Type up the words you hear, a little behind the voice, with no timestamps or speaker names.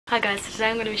Hi guys, so today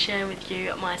I'm going to be sharing with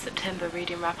you my September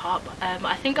reading wrap up.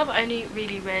 I think I've only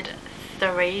really read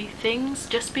 3 things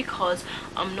just because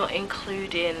I'm not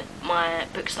including my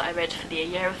books that I read for the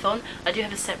year-a-thon. I do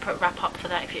have a separate wrap up for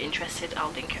that. If you're interested,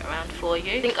 I'll link it around for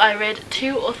you. I think I read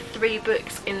 2 or 3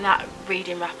 books in that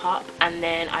reading wrap up, and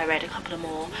then I read a couple of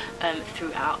more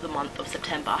throughout the month of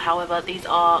September. However, these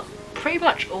are pretty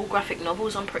much all graphic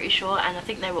novels, I'm pretty sure, and I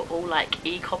think they were all like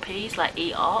e-copies, like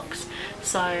e-arcs.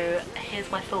 So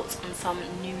here's my thoughts on some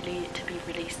newly to be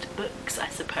released books, I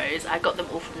suppose. I got them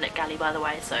all from NetGalley, by the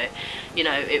way, so you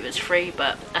know, it was free,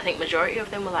 but I think majority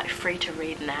of them were like free to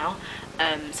read now,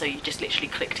 so you just literally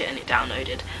clicked it and it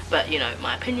downloaded. But you know,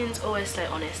 my opinions always stay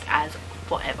honest as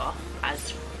whatever,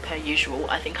 as per usual,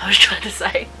 I think I was trying to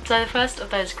say. So the first of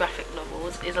those graphic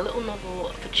novels is a little novel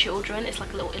for children. It's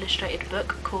like a little illustrated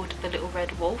book called The Little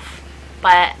Red Wolf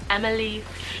by Amélie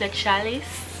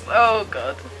Flechalis. Oh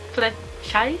god,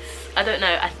 Flechalis? I don't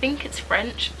know, I think it's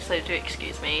French, so do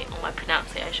excuse me on my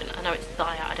pronunciation. I know it's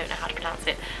Thaya, I don't know how to pronounce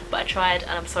it, but I tried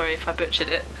and I'm sorry if I butchered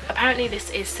it. Apparently this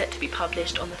is set to be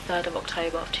published on the 3rd of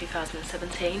October of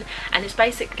 2017, and it's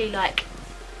basically like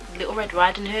Little Red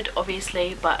Riding Hood,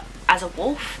 obviously, but as a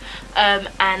wolf,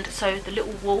 and so the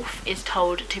little wolf is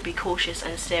told to be cautious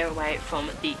and steer away from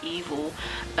the evil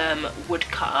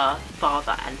woodcutter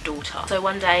father and daughter. So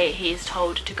one day he is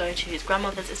told to go to his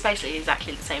grandmother's. It's basically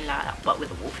exactly the same layout but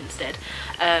with a wolf instead,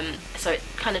 so it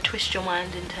kind of twists your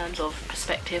mind in terms of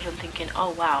perspective and thinking, oh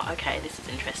wow, okay, this is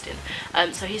interesting.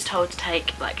 So he's told to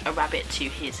take like a rabbit to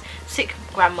his sick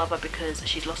grandmother because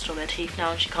she's lost all her teeth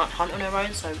now and she can't hunt on her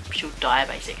own, so she'll die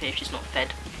basically if she's not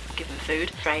fed, given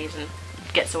food. Strays and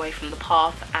gets away from the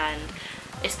path, and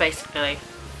it's basically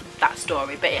that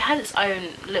story, but it has its own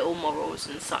little morals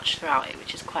and such throughout it,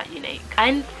 which is quite unique.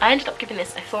 I ended up giving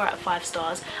this a 4 out of 5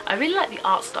 stars. I really like the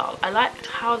art style. I liked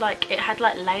how like it had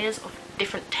like layers of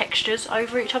different textures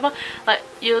over each other. Like,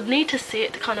 you'll need to see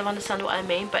it to kind of understand what I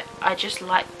mean, but I just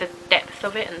like the depth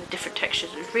of it and the different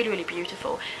textures. It was really, really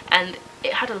beautiful, and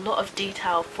it had a lot of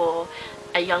detail for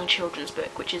a young children's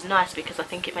book, which is nice because I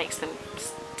think it makes them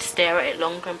stare at it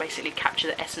longer and basically capture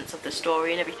the essence of the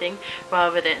story and everything,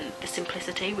 rather than the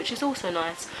simplicity, which is also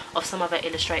nice of some other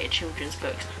illustrated children's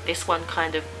books. This one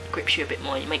kind of grips you a bit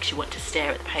more. It makes you want to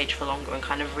stare at the page for longer and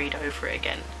kind of read over it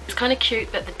again. It's kind of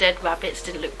cute that the dead rabbits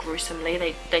didn't look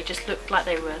gruesomely. They just looked like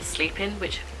they were sleeping,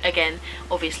 which again,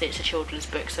 obviously it's a children's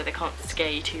book so they can't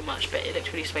scare you too much, but it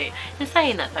looked really sweet. In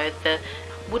saying that though, the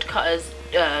woodcutter's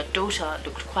daughter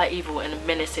looked quite evil and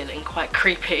menacing and quite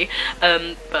creepy,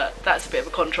 but that's a bit of a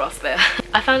contrast there.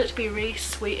 I found it to be a really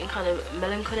sweet and kind of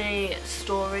melancholy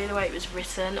story, the way it was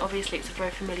written. Obviously it's a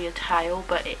very familiar tale,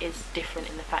 but it is different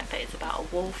in the fact that it's about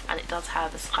a wolf, and it does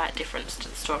have a slight difference to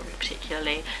the story,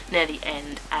 particularly near the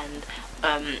end, and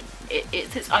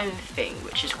it's its own thing,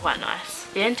 which is quite nice.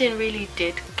 The ending really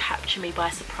did capture me by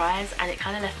surprise, and it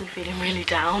kind of left me feeling really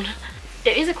down.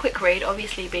 It is a quick read,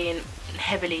 obviously being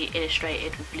heavily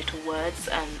illustrated with little words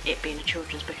and it being a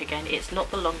children's book again. It's not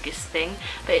the longest thing,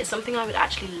 but it's something I would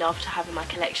actually love to have in my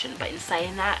collection. But in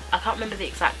saying that, I can't remember the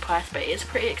exact price, but it is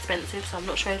pretty expensive, so I'm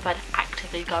not sure if I'd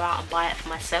actively go out and buy it for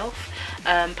myself.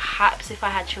 Perhaps if I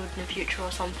had children in the future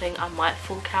or something, I might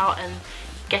fork out and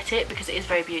get it because it is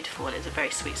very beautiful and it's a very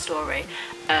sweet story,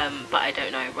 but I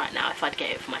don't know right now if I'd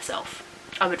get it for myself.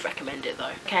 I would recommend it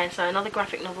though. Okay, so another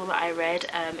graphic novel that I read,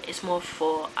 it's more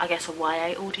for, I guess, a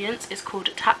YA audience. It's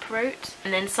called Taproot,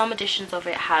 and then some editions of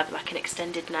it have like an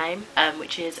extended name,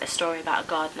 which is a story about a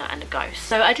gardener and a ghost.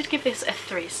 So I did give this a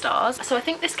 3 stars. So I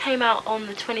think this came out on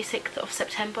the 26th of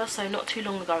September, so not too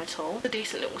long ago at all. It's a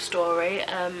decent little story.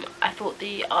 I thought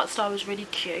the art style was really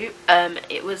cute.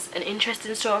 It was an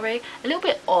interesting story, a little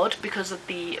bit odd because of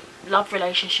the love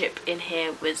relationship in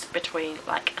here was between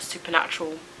like a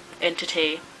supernatural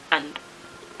entity and,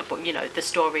 you know, the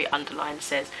story underlined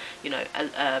says, you know,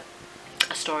 a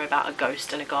story about a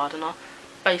ghost and a gardener.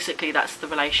 Basically that's the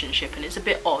relationship, and it's a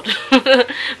bit odd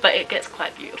but it gets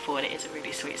quite beautiful and it is a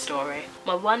really sweet story.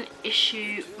 My one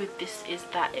issue with this is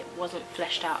that it wasn't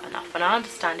fleshed out enough, and I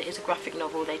understand it is a graphic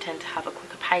novel, they tend to have a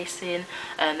quicker pacing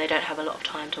and they don't have a lot of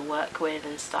time to work with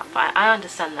and stuff. I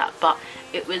understand that, but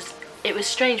it was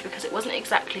strange because it wasn't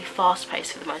exactly fast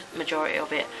paced for the majority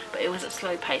of it, but it wasn't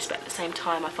slow paced, but at the same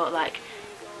time I felt like,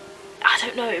 I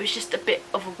don't know, it was just a bit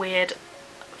of a weird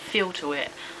feel to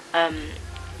it.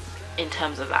 In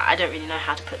terms of that, I don't really know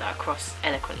how to put that across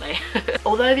eloquently.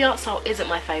 Although the art style isn't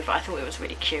my favourite, I thought it was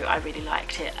really cute. I really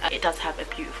liked it. It does have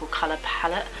a beautiful colour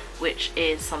palette, which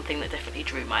is something that definitely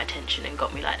drew my attention and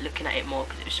got me like looking at it more,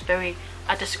 because it was very,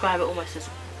 I describe it almost as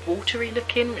watery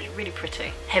looking, which is really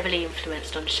pretty. Heavily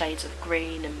influenced on shades of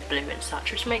green and blue and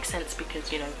such, which makes sense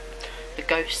because, you know, the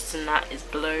ghosts and that is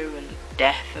blue, and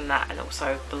death and that, and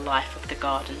also the life of the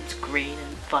garden's green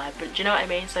and vibrant, do you know what I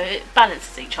mean? So it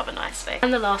balances each other nicely.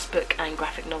 And the last book and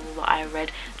graphic novel that I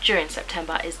read during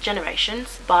September is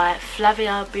Generations by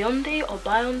Flavia Biondi, or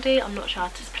Biondi, I'm not sure how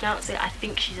to pronounce it. I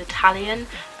think she's Italian,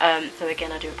 so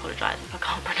again I do apologise if I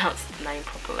can't pronounce the name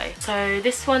properly. So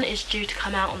this one is due to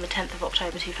come out on the 10th of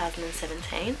October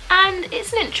 2017, and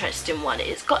it's an interesting one.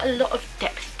 It's got a lot of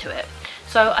depth to it.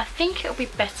 So I think it'll be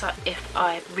better if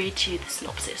I read to you the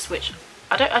synopsis, which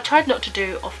I tried not to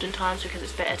do oftentimes because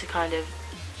it's better to kind of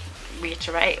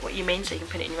reiterate what you mean so you can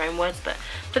put it in your own words, but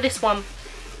for this one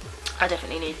I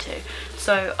definitely need to.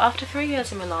 So after 3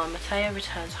 years in Milan, Matteo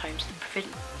returns home to the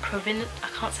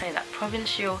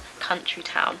provincial country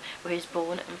town where he was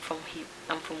born and from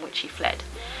which he fled.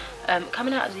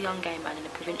 Coming out as a young gay man in a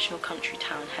provincial country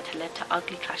town had led to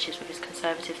ugly clashes with his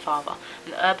conservative father,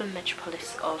 and the urban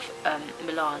metropolis of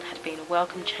Milan had been a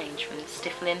welcome change from the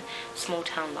stifling small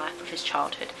town life of his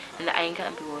childhood and the anger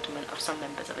and bewilderment of some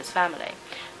members of his family.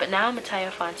 But now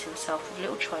Matteo finds himself with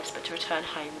little choice but to return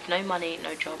home with no money,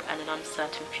 no job and an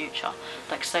uncertain future,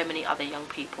 like so many other young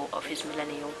people of his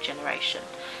millennial generation.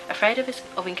 Afraid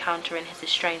of encountering his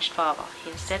estranged father,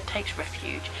 he instead takes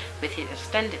refuge with his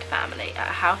extended family at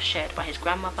a house shared by his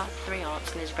grandmother, 3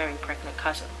 aunts and his very pregnant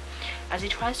cousin. As he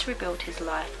tries to rebuild his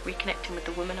life, reconnecting with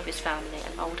the women of his family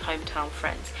and old hometown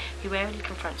friends, he warily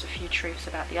confronts a few truths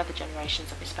about the other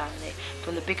generations of his family,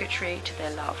 from the bigotry to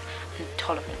their love and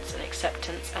tolerance and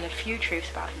acceptance, and a few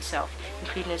truths about himself,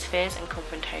 including his fears and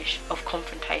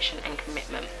confrontation and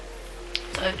commitment.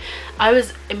 So I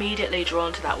was immediately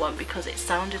drawn to that one because it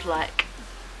sounded like,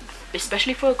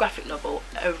 especially for a graphic novel,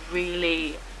 a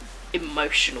really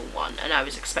emotional one, and I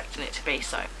was expecting it to be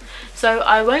so. So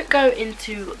I won't go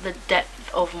into the depth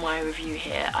of my review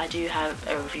here. I do have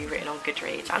a review written on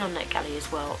Goodreads and on NetGalley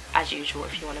as well, as usual.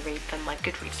 If you want to read them, my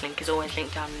Goodreads link is always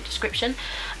linked down in the description.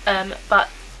 But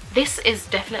this is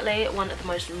definitely one of the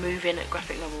most moving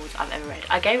graphic novels I've ever read.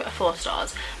 I gave it 4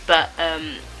 stars, but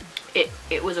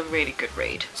it was a really good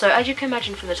read. So as you can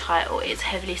imagine from the title, it's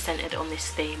heavily centred on this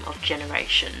theme of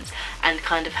generations and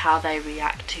kind of how they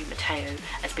react to Matteo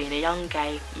as being a young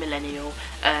gay millennial,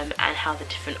 and how the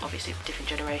different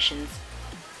generations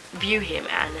view him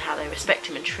and how they respect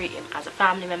him and treat him as a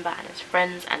family member and as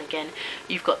friends. And again,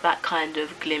 you've got that kind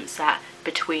of glimpse at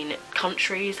between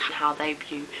countries and how they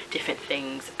view different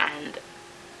things, and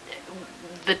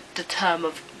the term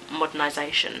of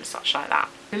modernisation and such like that.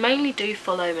 We mainly do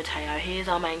follow Matteo. He is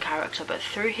our main character, but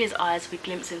through his eyes we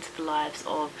glimpse into the lives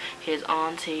of his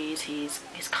aunties, his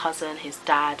cousin, his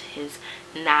dad, his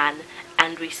nan,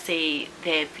 and we see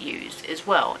their views as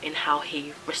well in how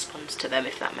he responds to them,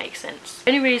 if that makes sense.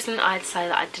 The only reason I'd say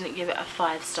that I didn't give it a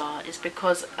 5-star is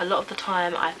because a lot of the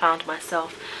time I found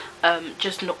myself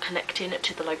just not connecting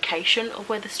to the location of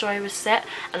where the story was set,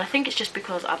 and I think it's just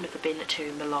because I've never been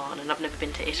to Milan and I've never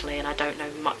been to Italy and I don't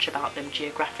know much about them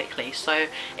geographically, so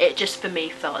it just for me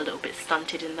felt a little bit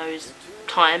stunted in those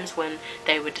times when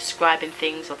they were describing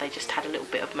things, or they just had a little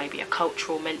bit of maybe a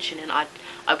cultural mention and I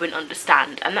wouldn't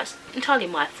understand, and that's entirely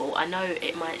my fault. I know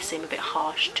it might seem a bit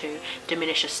harsh to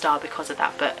diminish a star because of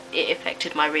that, but it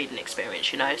affected my reading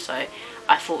experience, you know, so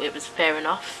I thought it was fair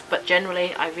enough. But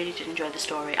generally I really did enjoy the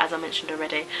story. As I mentioned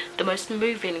already, the most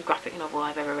moving graphic novel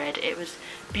I've ever read. It was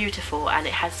beautiful and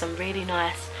it has some really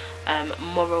nice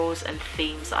morals and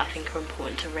themes that I think are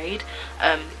important to read.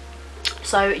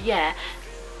 So yeah,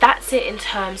 that's it in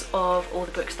terms of all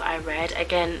the books that I read.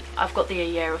 Again, I've got the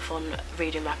year-a-thon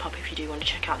reading wrap up if you do want to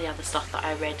check out the other stuff that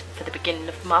I read for the beginning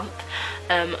of the month.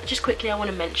 Just quickly I want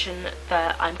to mention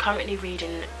that I'm currently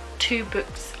reading 2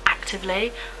 books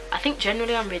actively. I think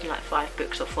generally I'm reading like 5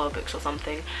 books or 4 books or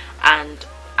something, and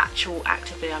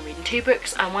actively I'm reading 2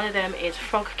 books, and one of them is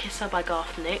Frog Kisser by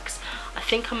Garth Nix. I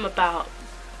think I'm about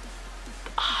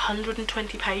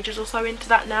 120 pages or so into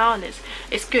that now, and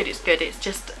it's good. It's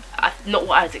just not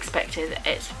what I was expecting.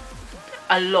 It's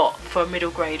a lot for a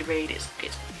middle grade read.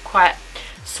 It's quite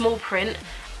small print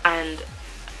and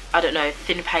I don't know,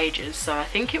 thin pages, so I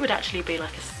think it would actually be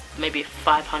like maybe a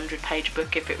 500-page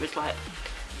book if it was like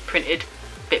printed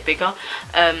a bit bigger.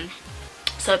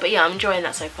 But yeah, I'm enjoying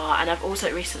that so far, and I've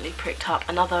also recently picked up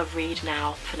another read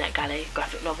now for NetGalley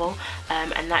graphic novel,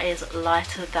 and that is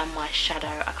Lighter Than My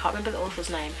Shadow. I can't remember the author's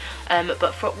name,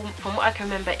 but from what I can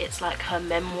remember, it's like her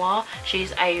memoir.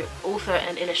 She's a author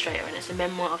and illustrator, and it's a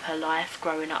memoir of her life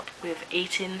growing up with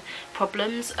eating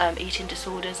problems, eating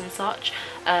disorders and such.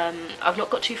 I've not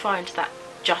got too far into that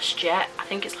just yet. I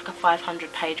think it's like a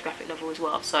 500-page graphic novel as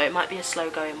well, so it might be a slow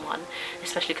going one,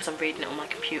 especially because I'm reading it on my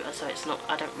computer, so it's not,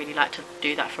 I don't really like to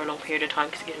do that for a long period of time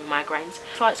because it gives me migraines.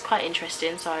 So it's quite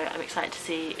interesting, so I'm excited to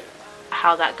see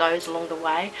how that goes along the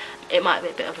way. It might be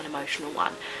a bit of an emotional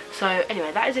one. So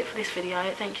anyway, that is it for this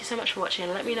video. Thank you so much for watching.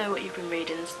 Let me know what you've been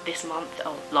reading this month,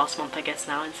 or last month I guess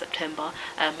now, in September,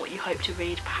 what you hope to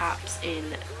read perhaps in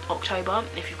October.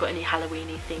 If you've got any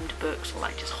Halloweeny themed books or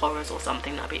like just horrors or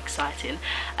something, that'd be exciting.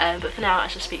 But for now, I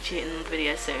shall speak to you in the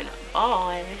video soon.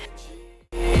 Bye.